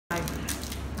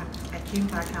came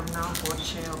back, I'm now board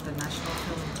chair of the National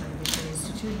Film and Television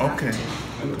Institute. Okay.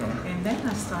 And then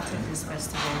I started this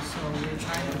festival, so we're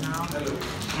trying to now,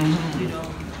 you know,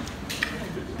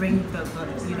 bring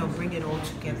it all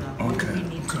together. What do we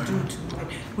need to do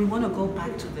we want to go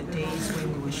back to the days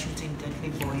when we were shooting Deadly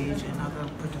Voyage and other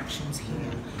productions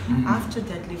here. After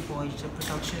Deadly Voyage, the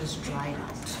productions dried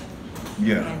out.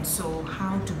 Yeah. And so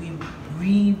how do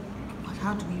we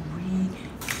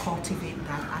cultivate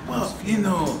that atmosphere? Well, you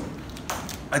know,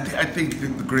 I think the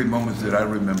great moments that I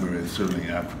remember is certainly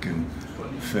African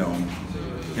film.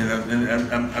 And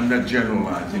I'm not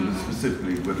generalizing, but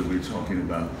specifically whether we're talking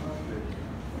about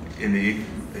in the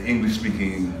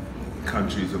English-speaking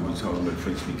countries or we're talking about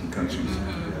French-speaking countries.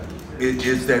 It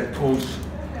is that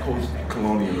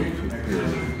post-colonial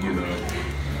period, you know,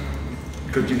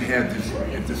 because you had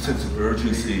this sense of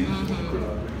urgency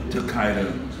to kind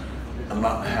of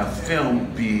have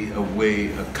film be a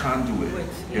way, a conduit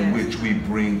in which we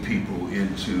bring people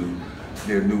into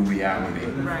their new reality.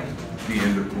 Right. The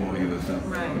end of colonialism,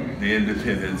 right. The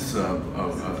independence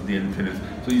of the independence.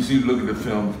 So you see, look at the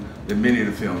films, many of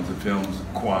the films,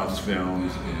 Quad's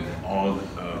films,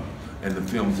 and the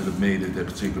films that are made at that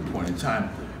particular point in time,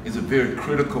 is a very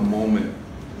critical moment,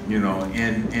 you know,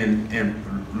 in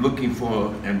looking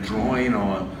for and drawing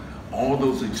on all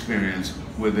those experiences,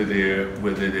 whether they're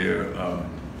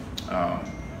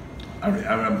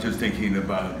I'm just thinking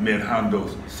about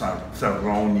Merhando's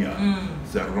Saronia,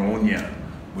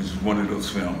 which is one of those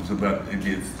films about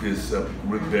this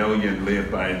rebellion led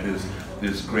by this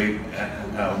great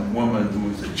woman who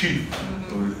was a chief,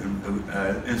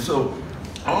 and so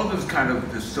all those kind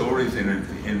of the stories in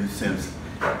a sense,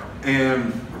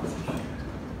 and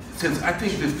since I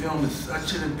think this film is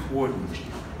such an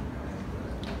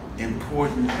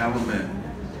important element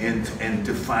in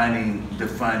defining the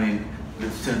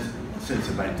sense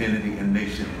of identity and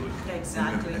nationhood.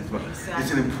 Exactly.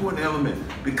 It's an important element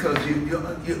because you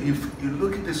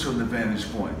look at this from the vantage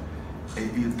point,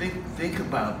 and you think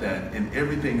about that and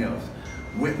everything else.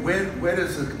 Where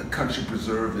does a country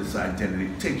preserve its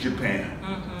identity? Take Japan,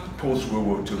 post World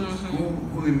War II.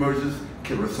 Who emerges?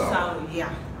 Kurosawa. So, yeah.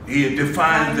 He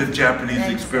defines the Japanese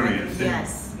experience.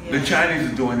 Yes. The Chinese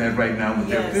are doing that right now with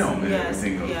their film and yes,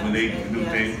 everything else. yes, When they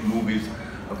do movies,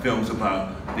 films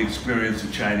about the experience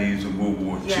of Chinese in World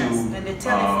War II. And the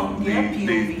telephone,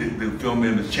 the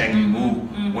filmmaker Chang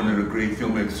Yimou, one of the great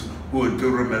filmmakers who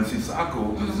Doroman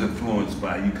Sisako was influenced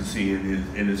by, you can see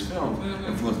in his films,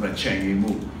 influenced by Chang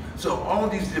Yimou. So all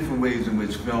these different ways in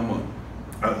which film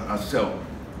are set,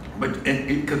 but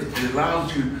because it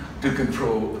allows you to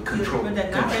control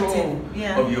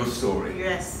of your story.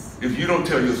 Yes. If you don't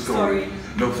tell your story,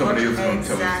 somebody else is going to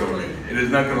tell the story. And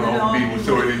it's not going to all be the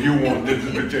story that you want to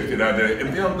project it out there.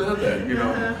 And film does that, you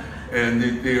know. And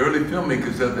the early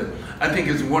filmmakers does that. I think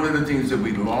it's one of the things that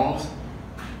we lost,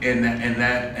 and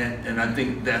I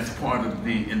think that's part of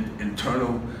the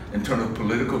internal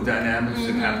political dynamics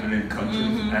that happen in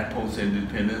countries at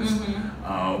post-independence.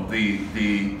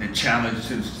 The challenge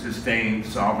to sustain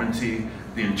sovereignty,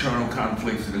 the internal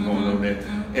conflicts that are going on there,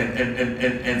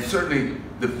 and certainly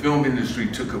the film industry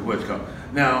took a what's called.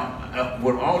 Now,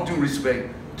 with all due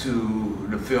respect to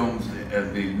the films,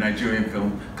 the Nigerian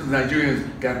film, because Nigerians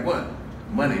got what?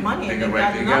 Money. They got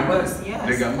money. They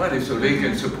got money, so they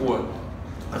can support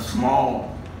a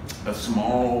small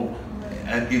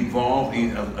and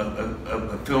evolving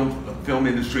a film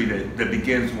industry that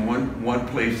begins one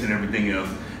place and everything else,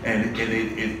 and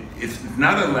it's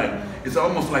not unlike, it's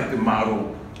almost like the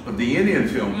model of the Indian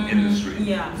film industry.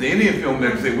 The Indian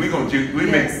filmmakers say we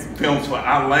make films for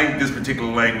our this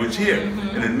particular language here,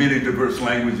 and in many diverse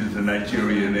languages in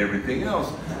Nigeria and everything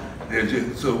else.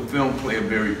 So film play a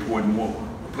very important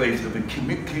place of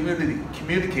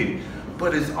communicating,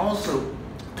 but it's also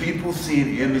people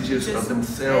seeing images of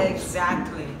themselves.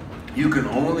 Exactly. You can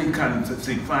only kind of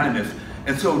find this.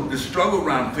 And so the struggle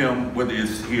around film, whether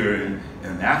it's here in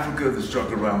Africa, the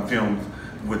struggle around films,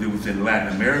 whether it was in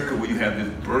Latin America, where you have this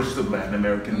burst of Latin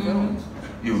American films.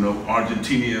 You know,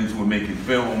 Argentinians were making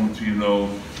films, you know,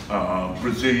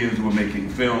 Brazilians were making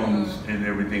films and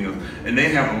everything else. And they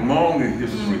have a longer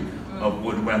history of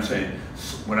what I'm saying,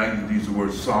 when I use the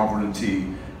word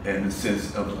sovereignty and a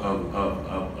sense of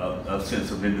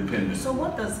independence. So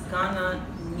what does Ghana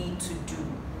need to do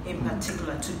in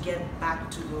particular to get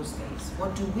back to those days?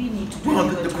 What do we need to do? Well,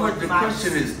 the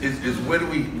question is where do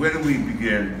we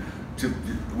begin to,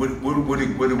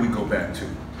 where do we go back to?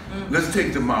 Let's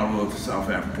take the model of the South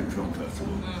African Film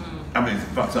Festival. I mean,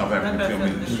 South African film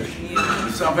industry.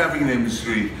 The South African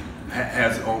industry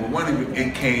has, on one,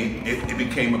 it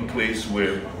became a place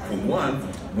where, for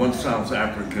one, South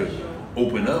Africa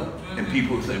open up, and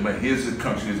people say, but here's a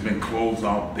country that's been closed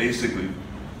off basically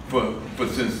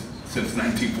since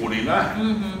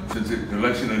 1949, since the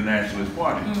election of the Nationalist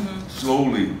Party.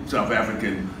 Slowly, South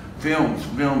African films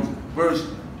first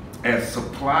as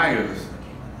suppliers,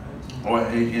 or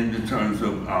in the terms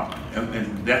of,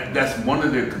 and that's one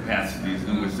of their capacities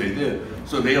in which they did.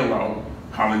 So they allow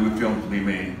Hollywood films to be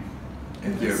made.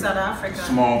 In South Africa.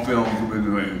 Small films will be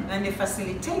made. And they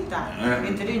facilitate that.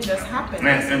 It didn't just happen.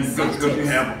 And because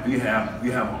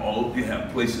you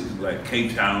have places like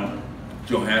Cape Town,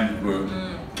 Johannesburg.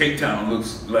 Cape Town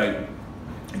looks like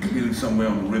it could be somewhere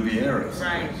on the Riviera.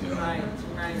 Right.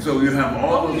 So you have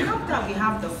all. Well, we have that. We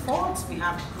have the forts. We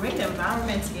have great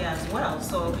environments here as well.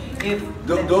 So if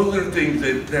those are the things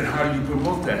that how you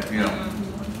promote that, you know.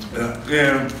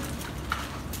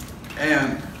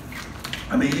 And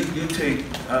I mean, you take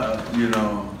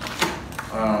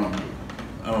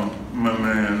my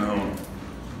man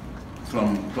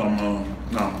from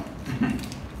no.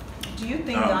 Do you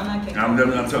think Ghana can?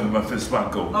 I'm talking about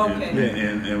Fitzpatrick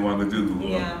in Ouagadougou.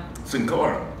 Yeah.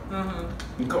 Sankara.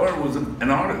 Sankara was an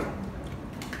artist.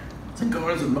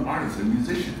 Sankara is an artist, a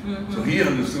musician. So he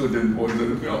understood the importance of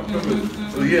the film.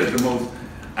 So he has the most.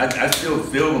 I still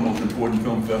feel the most important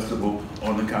film festival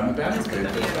on the continent of Africa.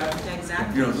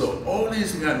 Exactly. You know, so all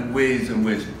these kind of ways in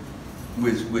which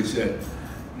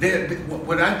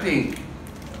what I think,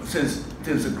 since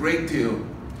there's a great deal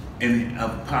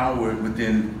of power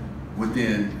within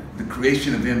the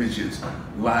creation of images,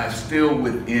 lies still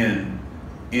within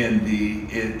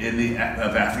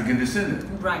of African descendants.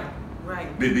 Right.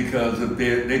 Because of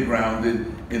they're grounded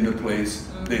in the place,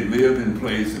 they live in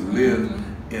place and live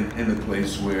in the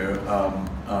place where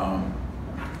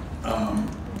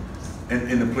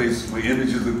in the place where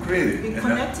images are created. In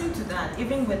connecting to that,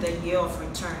 even with the Year of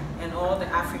Return and all the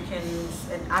Africans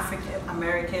and African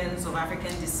Americans of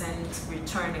African descent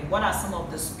returning, what are some of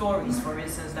the stories, for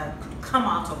instance, that could come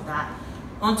out of that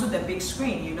onto the big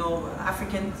screen? You know,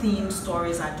 African themed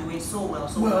stories are doing so well.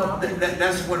 So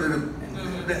that's one of the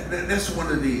that's one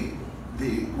of the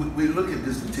we look at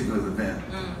this particular event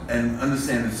and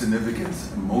understand the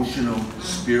significance, emotional,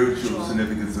 spiritual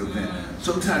significance of the event.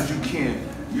 Sometimes you can't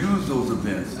use those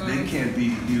events. They can't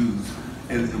be used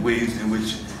in the ways in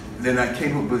which they're not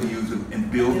capable of using and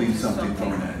building something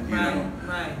from that. You know.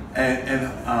 Right.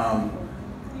 And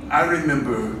I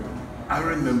remember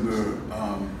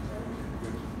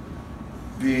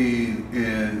being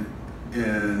in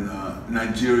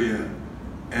Nigeria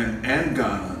and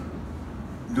Ghana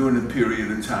during a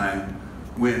period of time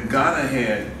when Ghana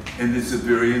had, and this is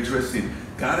very interesting,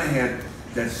 Ghana had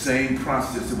that same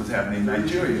process that was happening in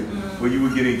Nigeria, where you were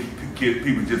getting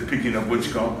people just picking up what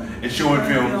you call and showing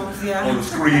films on the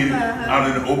screen, out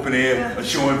in the open air, or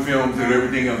showing films and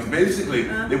everything else. Basically,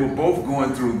 they were both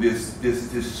going through this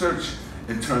search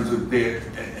in terms of their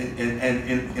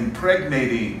and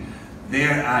impregnating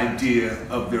their idea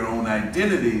of their own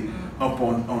identity up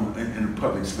in the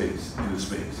public space, in the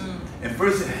space. And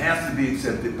first, it has to be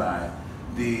accepted by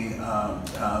the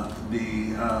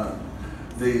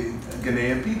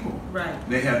Ghanaian people. Right.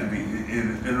 They have to be,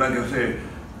 and like I said,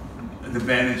 the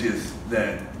advantages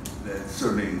that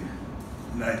certainly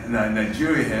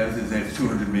Nigeria has is that it's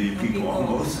 200 million people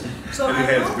almost, so and it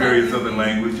has various other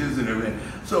languages and everything.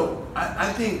 So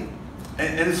I think,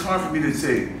 and it's hard for me to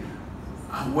say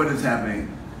what is happening,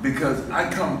 because I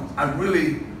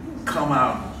really come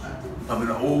out of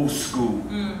an old school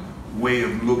way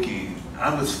of looking.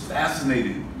 I was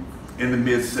fascinated in the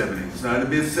mid-70s. Now in the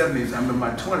mid-70s, I'm in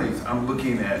my 20s, I'm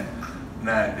looking at,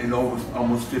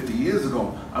 almost 50 years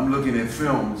ago, I'm looking at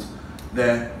films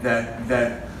that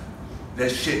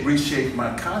reshaped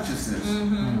my consciousness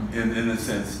in a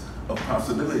sense of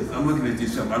possibilities. I'm looking at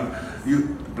these films,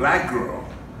 Black Girl,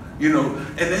 you know,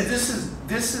 and this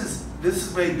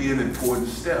is maybe an important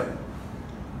step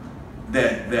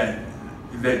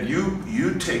that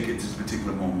you take at this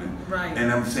particular moment. Right.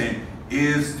 And I'm saying,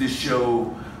 is the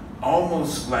show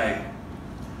almost like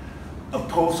a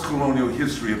post-colonial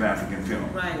history of African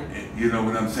film? Right. You know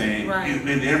what I'm saying? Right.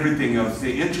 And everything else.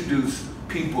 They introduce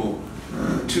people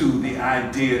to the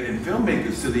idea, and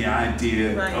filmmakers to the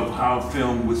idea of how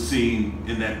film was seen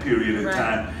in that period of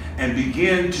time, and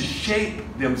begin to shape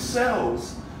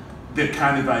themselves their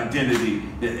kind of identity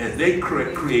that as they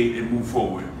create and move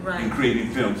forward in creating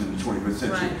films in the 21st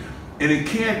century. And it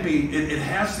can't be, it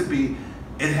has to be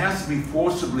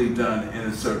forcibly done in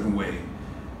a certain way.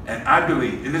 And I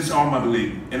believe, and this is all my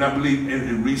belief, and I believe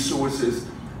in resources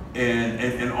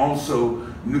and also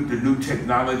the new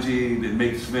technology that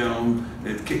makes film,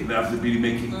 that allows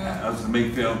us to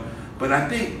make film. But I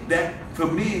think that, for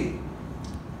me,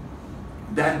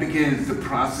 that begins the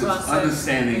process.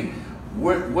 Understanding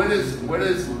what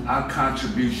is our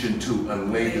contribution to a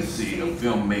legacy of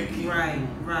filmmaking.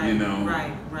 Right. You know,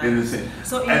 right. In the sense.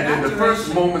 So and the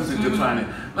first moments of defining,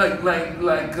 like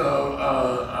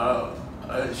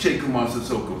Sheikh Umar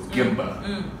Sissoko's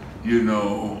Gimba, you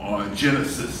know, or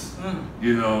Genesis,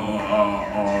 you know,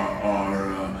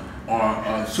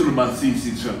 or Suleiman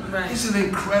Sisi's film. It's an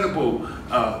incredible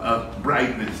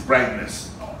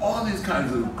brightness, all these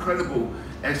kinds of incredible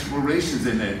explorations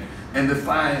in there, and to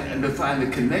find the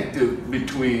connective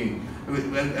between.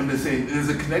 I'm just saying, there's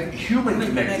a human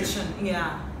connection.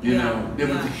 You know, there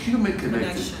was a human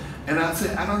connection. And I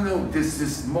said, I don't know,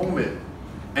 this moment,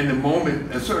 and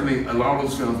certainly a lot of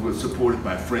those films were supported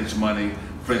by French money,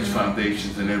 French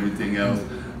foundations, and everything else,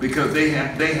 because they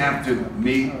have to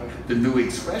meet the new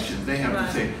expressions. They have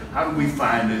to say, how do we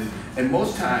find this? And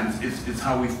most times, it's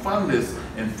how we fund this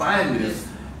and find this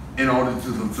in order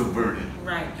to subvert it.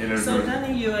 Right. So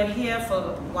Danny, you are here for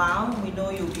a while. We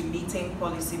know you'll be meeting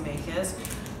policymakers.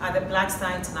 At the Black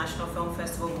Star International Film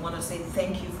Festival, we want to say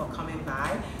thank you for coming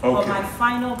by. But my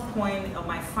final point, or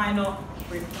my final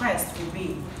request would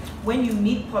be, when you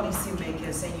meet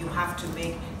policymakers and you have to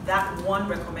make that one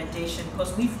recommendation,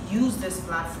 because we've used this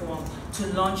platform to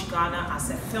launch Ghana as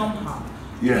a film hub.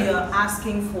 We are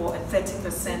asking for a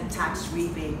 30% tax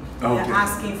rebate. We are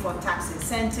asking for tax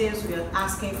incentives. We are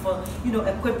asking for, you know,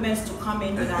 equipments to come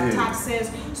in with our taxes.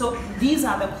 So these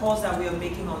are the calls that we are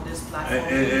making on this platform.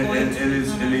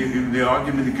 And the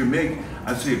argument you can make,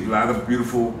 I see a lot of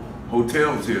beautiful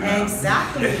hotels here now.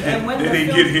 Exactly. And when they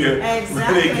get here,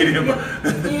 exactly. They get here.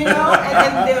 You know,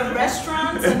 and then the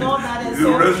restaurants and all that. The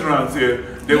restaurants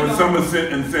here, there was some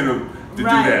incentive to do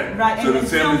that. Right. So the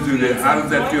incentives do that. How does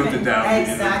that filter down?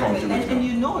 Exactly. And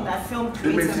you know that film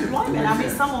creates employment. I mean,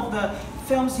 some of the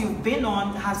films you've been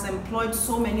on has employed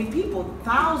so many people,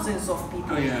 thousands of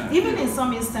people, even in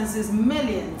some instances,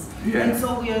 millions. And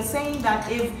so we are saying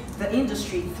that if the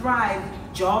industry thrives,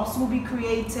 jobs will be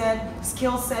created,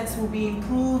 skill sets will be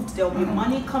improved, there will be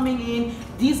money coming in.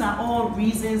 These are all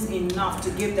reasons enough to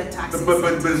give the tax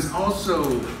incentives. But it's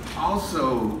also,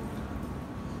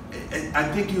 I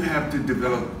think you have to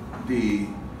develop the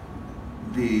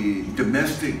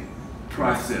domestic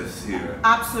process here.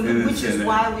 Absolutely, which is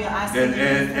why we are asking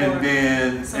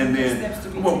steps to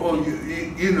be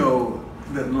taken. You know,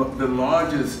 the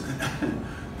largest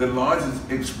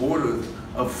exporters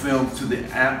of films to the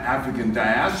African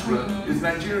diaspora is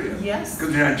Nigeria. Yes.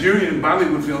 Because Nigerian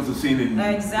Bollywood films are seen in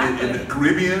the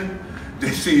Caribbean.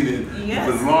 They're seen in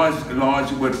large,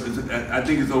 I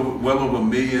think it's well over 1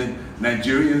 million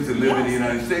Nigerians that live in the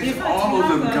United States. In fact, all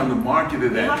those have become the market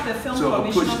of that. We have the film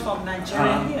commissioner from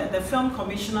Nigeria here. The film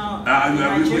commissioner in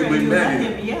Nigeria, we met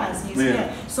him. Yes, he's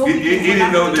here. So he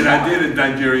didn't know that I did a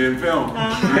Nigerian film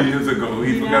 3 years ago.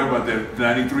 He forgot about that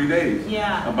 93 days.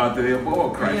 About the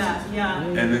Ebola crisis.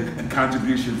 And the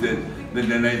contributions that the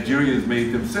Nigerians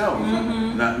made themselves,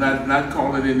 not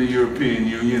calling in the European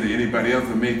Union or anybody else,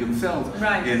 but made themselves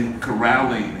in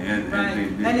corralling and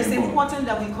it's important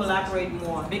that we collaborate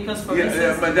more, because for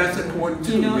instance, but that's important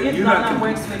too. You know, if Ghana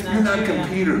works with Nigeria, you're not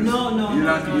competitors. No.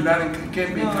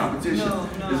 Can't be in competition.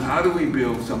 It's how do we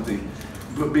build something?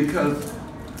 But because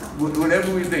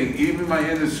whatever we think, even my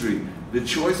industry, the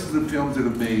choices of films that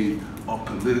are made are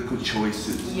political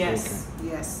choices. Yes.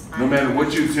 No matter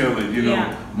what you tell it, you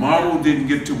know, Marvel didn't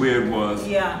get to where it was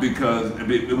because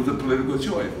it was a political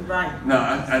choice.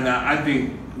 Now, I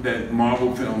think that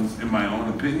Marvel films, in my own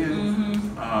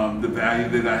opinion, the value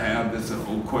that I have, that's a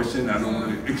whole question. I don't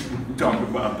want to talk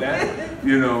about that,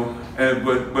 you know.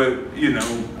 But you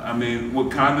know, I mean,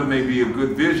 Wakanda may be a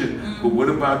good vision, but what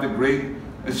about the great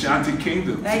Ashanti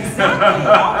Kingdom? Exactly.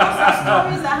 All those are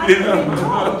stories that have to be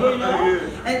told, you know.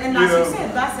 And as you said,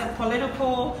 that's a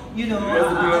political, you know.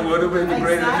 What about the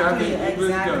great Ashanti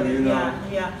Kingdom? You know.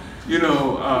 You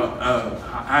know,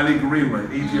 Ali Garima,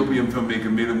 Ethiopian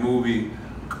filmmaker, made a movie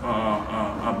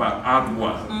about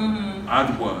Adwa.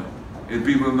 Adwa. If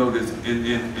people know this, in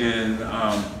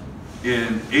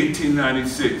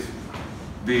 1896,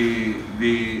 the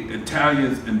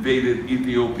Italians invaded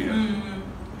Ethiopia,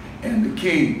 and the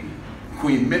King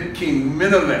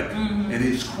Menelik and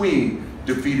his queen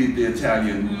defeated the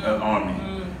Italian army.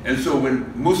 And so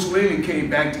when Mussolini came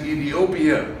back to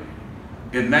Ethiopia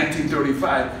in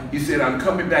 1935, he said, "I'm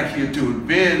coming back here to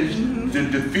avenge the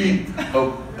defeat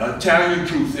of Italian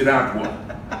troops at Adwa."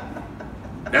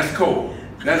 That's cold.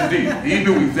 That's deep. He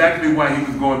knew exactly why he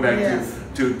was going back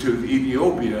to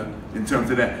Ethiopia in terms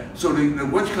of that. So the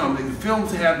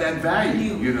films have that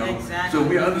value, you know. So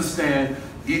we understand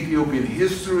Ethiopian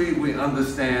history. We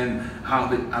understand how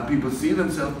people see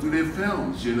themselves through their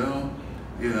films, you know.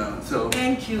 You know, so.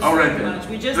 Thank you all so right, much.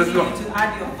 We just need you to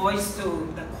add your voice to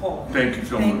the call. Thank you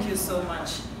so much. Thank you so much.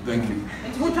 Thank you.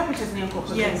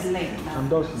 Yes.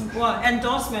 Endorsement. Well,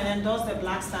 endorse the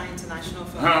Black Star International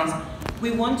Film Festival.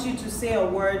 We want you to say a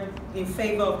word in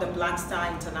favor of the Black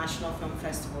Star International Film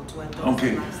Festival to endorse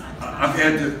the Black Star International. I've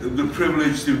had the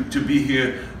privilege to be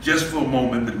here just for a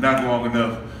moment, but not long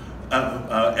enough,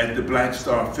 at the Black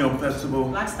Star Film Festival.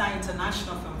 Black Star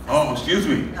International Film Festival. Oh, excuse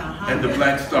me. At the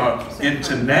Black Star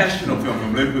International Film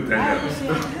Festival. Let me put that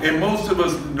down. And most of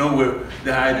us know where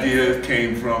the idea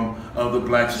came from of the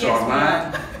Black Star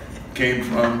line. Came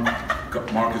from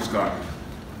Marcus Garvey.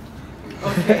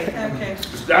 Okay.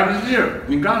 Started here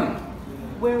in Ghana.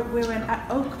 We're in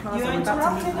Oak Plaza. You're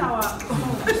interrupting our.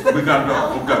 We gotta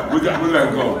go. We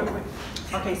gotta go.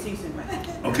 Okay, see you soon.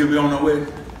 Bye. Okay, we on our way.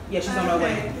 Yeah, she's on her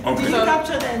way. Okay. Did you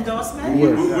capture the endorsement?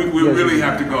 We really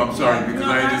have to go. I'm sorry because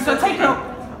I just. So take your.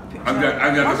 I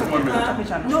got an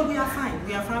appointment. No, we are fine.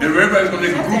 We are fine. If everybody's gonna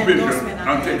take a group picture,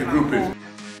 I'll take a group picture.